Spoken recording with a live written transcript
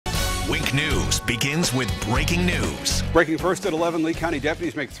Wink News begins with breaking news. Breaking first at 11, Lee County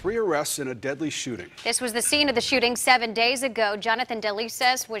deputies make 3 arrests in a deadly shooting. This was the scene of the shooting 7 days ago. Jonathan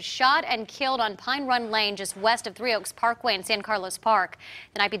Delices was shot and killed on Pine Run Lane, just west of Three Oaks Parkway in San Carlos Park.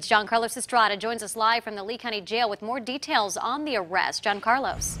 The Anchor John-Carlos Estrada joins us live from the Lee County Jail with more details on the arrest. John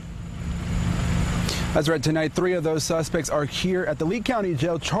Carlos. That's right. Tonight, 3 of those suspects are here at the Lee County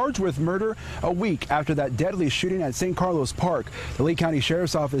Jail charged with murder a week after that deadly shooting at St. Carlos Park. The Lee County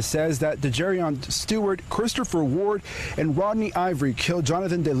Sheriff's Office says that DeJarion Stewart, Christopher Ward, and Rodney Ivory killed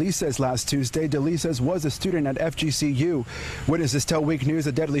Jonathan Delices last Tuesday. Delices was a student at FGCU. Witnesses tell Wink News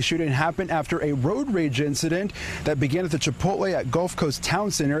the deadly shooting happened after a road rage incident that began at the Chipotle at Gulf Coast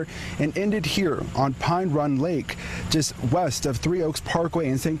Town Center and ended here on Pine Run Lake, just west of Three Oaks Parkway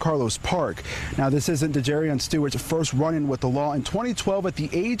in St. Carlos Park. Now, this isn't DeJarion Stewart's first run-in with the law. In 2012, at the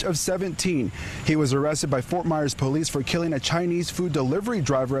age of 17, he was arrested by Fort Myers police for killing a Chinese food delivery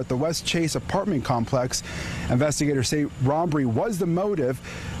driver at the West Chase apartment complex. Investigators say robbery was the motive,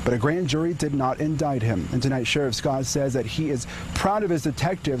 but a grand jury did not indict him. And tonight, Sheriff Scott says that he is proud of his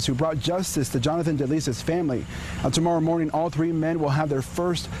detectives who brought justice to Jonathan Delices' family. Now, tomorrow morning, all 3 men will have their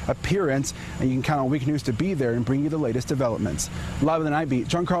first appearance, and you can count on Wink News to be there and bring you the latest developments. Live in the Night Beat,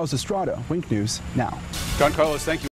 John-Carlos Estrada, Wink News now. John Carlos, thank you.